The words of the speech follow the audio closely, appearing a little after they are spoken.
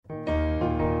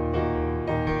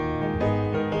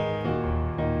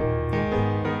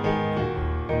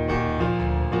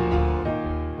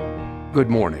Good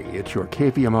morning. It's your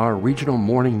KVMR Regional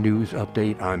Morning News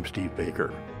Update. I'm Steve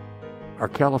Baker. Are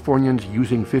Californians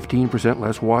using 15%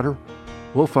 less water?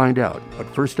 We'll find out.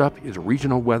 But first up is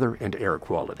regional weather and air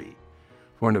quality.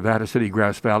 For Nevada City,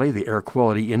 Grass Valley, the Air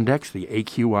Quality Index, the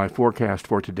AQI forecast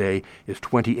for today is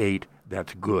 28.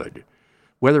 That's good.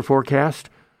 Weather forecast,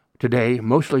 today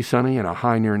mostly sunny and a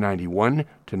high near 91.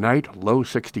 Tonight, low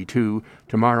 62.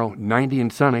 Tomorrow, 90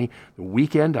 and sunny. The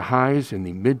weekend, the highs in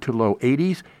the mid to low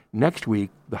 80s. Next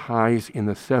week, the highs in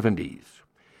the 70s.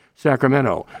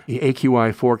 Sacramento, the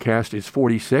AQI forecast is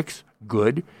 46,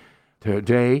 good.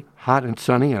 Today, hot and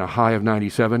sunny and a high of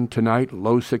 97. Tonight,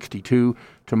 low 62.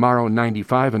 Tomorrow,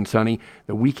 95 and sunny.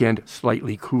 The weekend,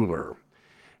 slightly cooler.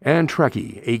 And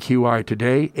Truckee, AQI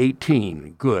today,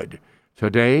 18, good.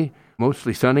 Today,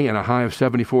 mostly sunny and a high of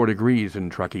 74 degrees in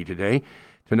Truckee today.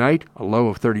 Tonight, a low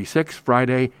of 36.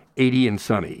 Friday, 80 and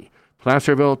sunny.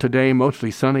 Placerville today, mostly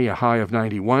sunny, a high of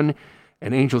 91.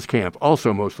 And Angels Camp,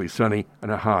 also mostly sunny and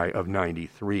a high of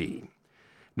 93.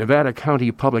 Nevada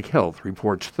County Public Health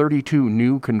reports 32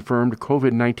 new confirmed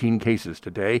COVID-19 cases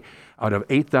today. Out of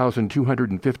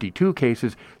 8,252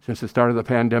 cases since the start of the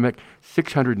pandemic,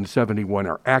 671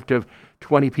 are active,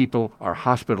 20 people are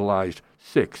hospitalized,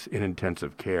 6 in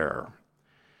intensive care.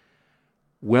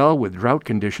 Well, with drought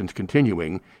conditions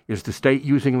continuing, is the state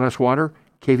using less water?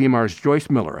 KVMR's Joyce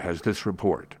Miller has this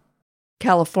report.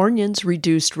 Californians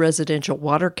reduced residential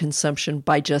water consumption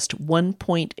by just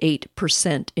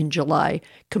 1.8% in July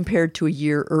compared to a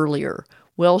year earlier,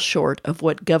 well short of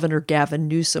what Governor Gavin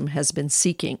Newsom has been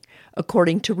seeking,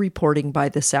 according to reporting by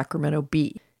the Sacramento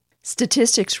Bee.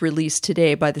 Statistics released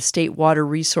today by the State Water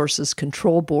Resources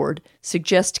Control Board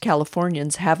suggest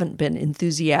Californians haven't been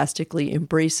enthusiastically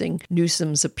embracing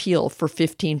Newsom's appeal for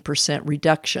 15%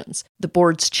 reductions. The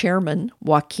board's chairman,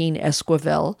 Joaquin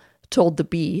Esquivel, told the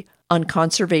Bee, "On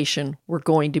conservation, we're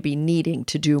going to be needing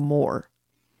to do more."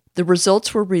 The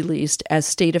results were released as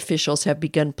state officials have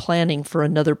begun planning for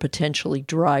another potentially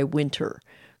dry winter.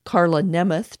 Carla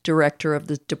Nemeth, director of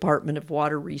the Department of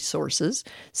Water Resources,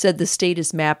 said the state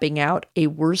is mapping out a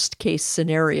worst-case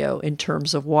scenario in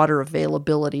terms of water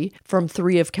availability from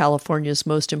 3 of California's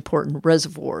most important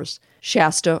reservoirs,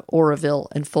 Shasta, Oroville,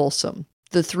 and Folsom.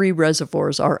 The 3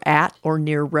 reservoirs are at or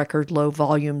near record low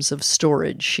volumes of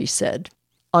storage, she said.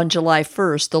 On July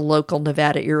 1st, the local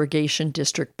Nevada Irrigation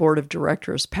District Board of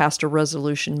Directors passed a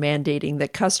resolution mandating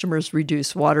that customers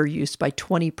reduce water use by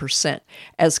 20%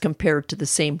 as compared to the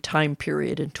same time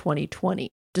period in 2020.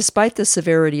 Despite the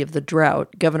severity of the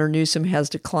drought, Governor Newsom has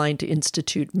declined to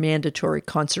institute mandatory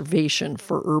conservation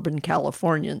for urban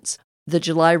Californians. The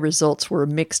July results were a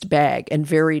mixed bag and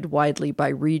varied widely by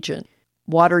region.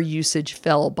 Water usage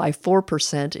fell by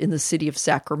 4% in the city of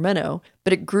Sacramento,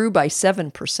 but it grew by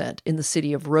 7% in the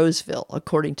city of Roseville,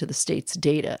 according to the state's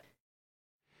data.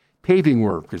 Paving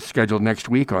work is scheduled next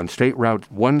week on State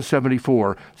Route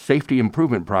 174 Safety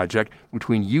Improvement Project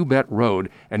between Ubet Road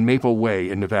and Maple Way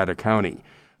in Nevada County.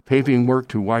 Paving work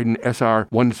to widen SR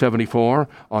 174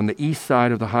 on the east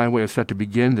side of the highway is set to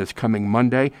begin this coming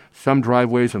Monday. Some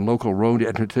driveways and local road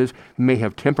entrances may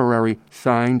have temporary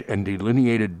signed and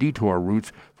delineated detour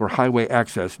routes for highway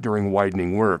access during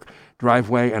widening work.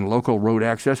 Driveway and local road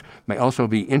access may also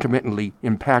be intermittently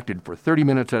impacted for 30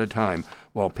 minutes at a time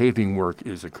while paving work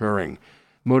is occurring.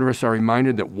 Motorists are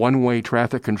reminded that one-way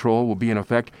traffic control will be in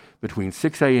effect between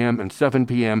 6 a.m. and 7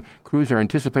 p.m. Crews are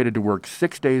anticipated to work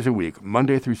 6 days a week,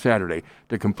 Monday through Saturday,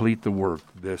 to complete the work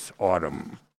this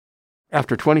autumn.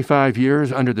 After 25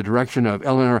 years under the direction of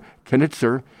Eleanor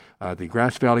Knitzer, the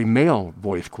Grass Valley Male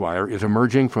Voice Choir is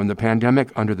emerging from the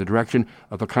pandemic under the direction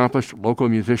of accomplished local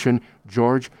musician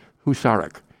George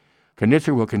Husarek.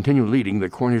 Knitzer will continue leading the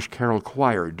Cornish Carol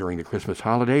Choir during the Christmas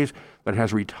holidays, but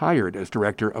has retired as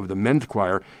director of the men's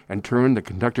choir and turned the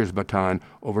conductor's baton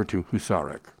over to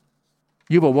Husarek.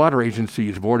 Yuba Water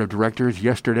Agency's board of directors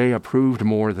yesterday approved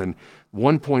more than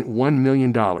 $1.1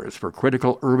 million for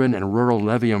critical urban and rural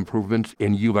levee improvements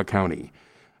in Yuba County.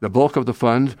 The bulk of the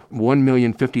funds,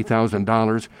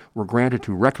 $1,050,000, were granted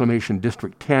to Reclamation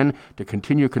District 10 to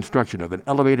continue construction of an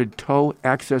elevated tow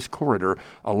access corridor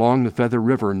along the Feather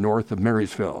River north of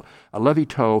Marysville. A levee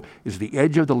tow is the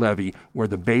edge of the levee where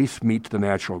the base meets the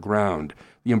natural ground.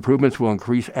 The improvements will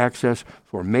increase access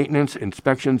for maintenance,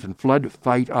 inspections, and flood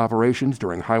fight operations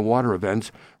during high water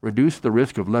events, reduce the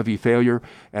risk of levee failure,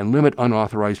 and limit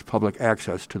unauthorized public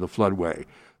access to the floodway.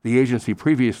 The agency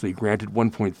previously granted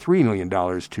 $1.3 million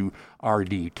to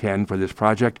RD10 for this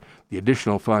project. The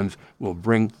additional funds will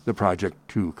bring the project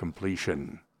to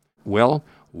completion. Well,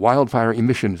 Wildfire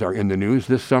emissions are in the news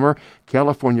this summer.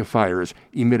 California fires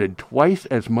emitted twice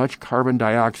as much carbon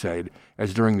dioxide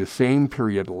as during the same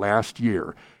period last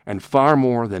year, and far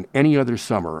more than any other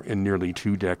summer in nearly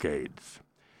 2 decades.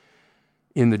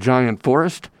 In the Giant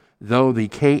Forest, though the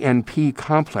KNP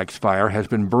complex fire has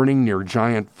been burning near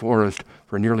Giant Forest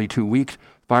for nearly 2 weeks,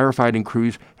 firefighting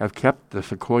crews have kept the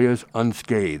sequoias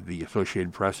unscathed, the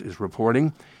Associated Press is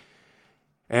reporting.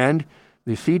 And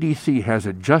the CDC has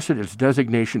adjusted its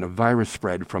designation of virus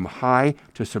spread from high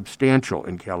to substantial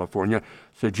in California,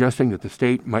 suggesting that the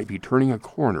state might be turning a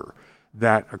corner.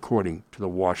 That, according to the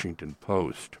Washington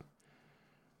Post.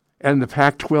 And the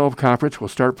Pac-12 Conference will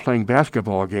start playing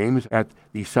basketball games at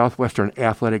the Southwestern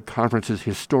Athletic Conference's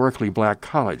historically black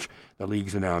college, the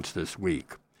leagues announced this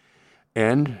week.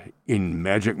 And in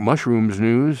magic mushrooms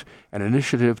news, an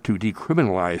initiative to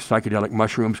decriminalize psychedelic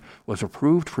mushrooms was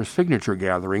approved for signature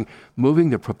gathering, moving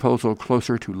the proposal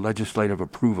closer to legislative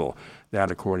approval. That,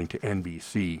 according to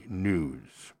NBC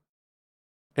News.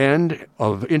 And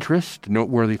of interest,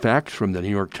 noteworthy facts from the New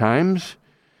York Times.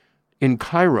 In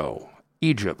Cairo,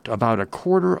 Egypt, about a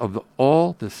quarter of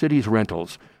all the city's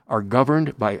rentals are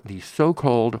governed by the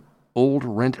so-called old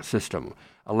rent system,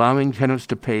 allowing tenants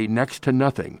to pay next to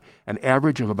nothing, an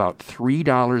average of about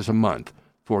 $3 a month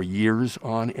for years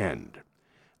on end.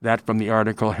 That from the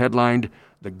article headlined,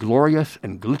 "The Glorious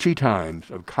and Glitchy Times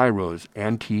of Cairo's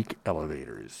Antique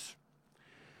Elevators."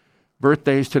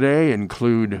 Birthdays today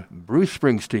include Bruce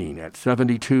Springsteen at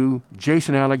 72,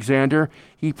 Jason Alexander,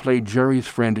 he played Jerry's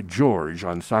friend George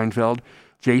on Seinfeld.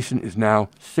 Jason is now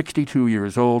 62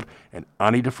 years old, and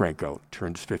Ani DeFranco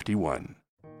turns 51.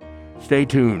 Stay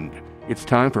tuned. It's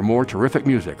time for more terrific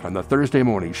music on the Thursday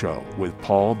Morning Show with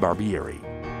Paul Barbieri.